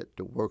had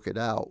to work it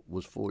out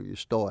was before you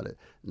started.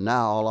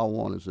 Now all I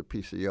want is a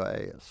piece of your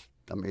ass.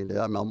 I mean,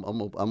 I'm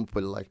gonna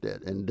put it like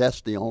that, and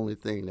that's the only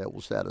thing that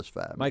will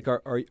satisfy me. Mike,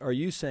 are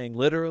you saying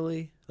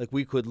literally, like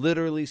we could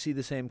literally see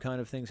the same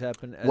kind of things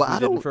happen as we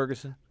did in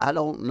Ferguson? I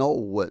don't know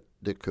what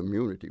the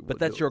community would do. But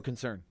that's your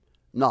concern.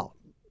 No,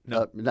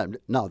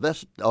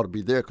 that's ought to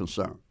be their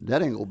concern.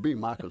 That ain't gonna be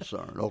my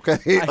concern.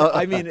 Okay.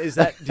 I mean, is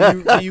that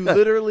do you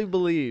literally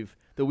believe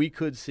that we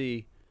could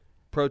see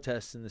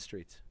protests in the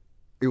streets?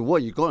 Well,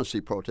 you're going to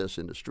see protests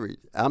in the street.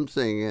 I'm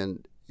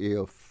saying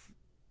if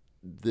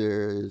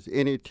there is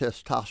any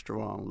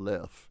testosterone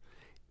left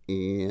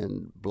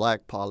in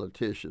black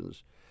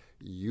politicians,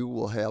 you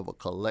will have a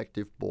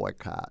collective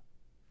boycott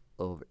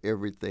of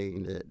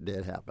everything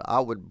that happened. I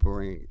would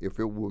bring, if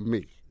it were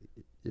me,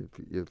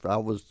 if I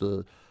was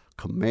the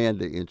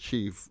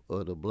commander-in-chief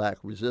of the black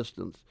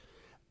resistance,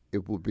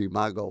 it would be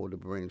my goal to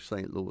bring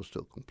St. Louis to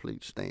a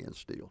complete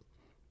standstill.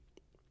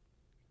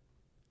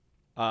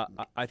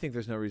 I think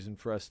there's no reason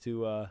for us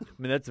to. I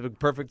mean, that's a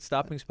perfect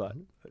stopping spot.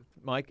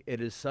 Mike,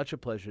 it is such a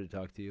pleasure to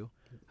talk to you.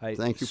 I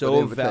Thank you so for the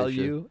invitation.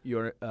 value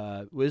your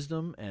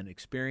wisdom and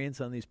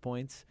experience on these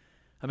points.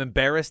 I'm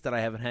embarrassed that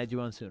I haven't had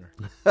you on sooner.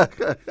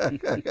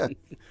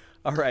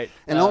 All right,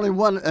 and only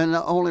one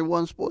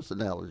sports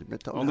analogy.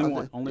 Only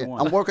one.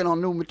 I'm working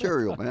on new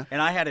material, man.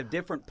 And I had a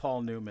different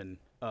Paul Newman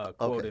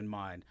quote in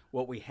mind.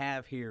 What we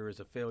have here is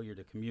a failure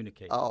to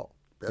communicate. Oh.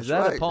 That's is that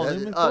right. a Paul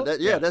Newman quote?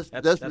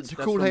 That's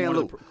Cool Hand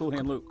Luke. Cool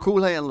Hand Luke.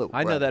 Cool Hand Luke.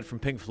 I know that from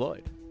Pink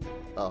Floyd.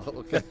 Oh,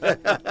 okay.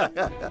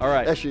 All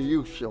right. That's your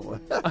youth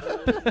showing.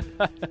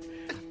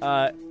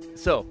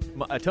 So,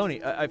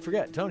 Tony, I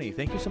forget. Tony,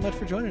 thank you so much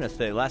for joining us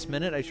today. Last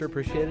minute, I sure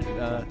appreciate it.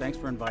 Thanks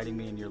for inviting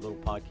me in your little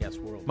podcast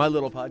world. My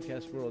little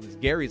podcast world is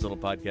Gary's little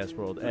podcast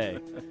world, A.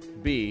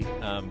 B,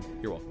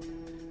 you're welcome.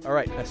 All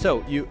right,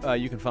 so you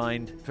can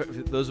find, for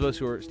those of us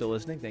who are still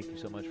listening, thank you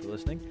so much for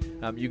listening.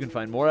 You can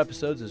find more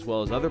episodes as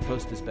well as other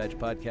Post-Dispatch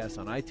podcasts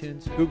on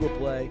iTunes, Google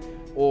Play,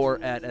 or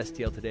at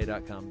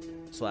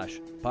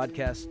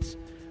stltoday.com/podcasts.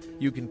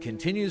 You can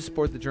continue to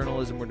support the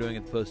journalism we're doing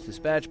at the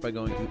Post-Dispatch by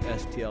going to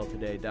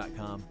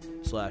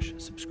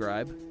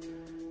stltoday.com/subscribe.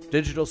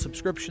 Digital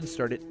subscriptions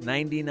start at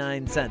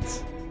 99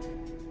 cents.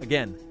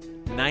 Again,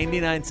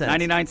 99 cents.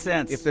 99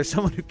 cents. If there's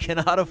someone who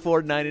cannot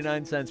afford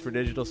 99 cents for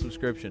digital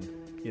subscription,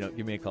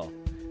 give me a call.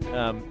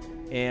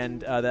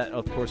 And that,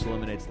 of course,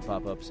 eliminates the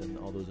pop-ups and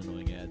all those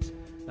annoying ads.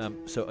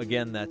 So,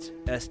 again, that's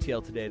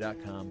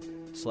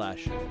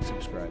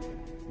stltoday.com/subscribe.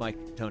 Mike,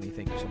 Tony,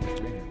 thank you so much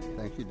for being here.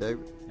 Thank you,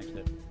 David. Thanks,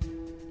 David.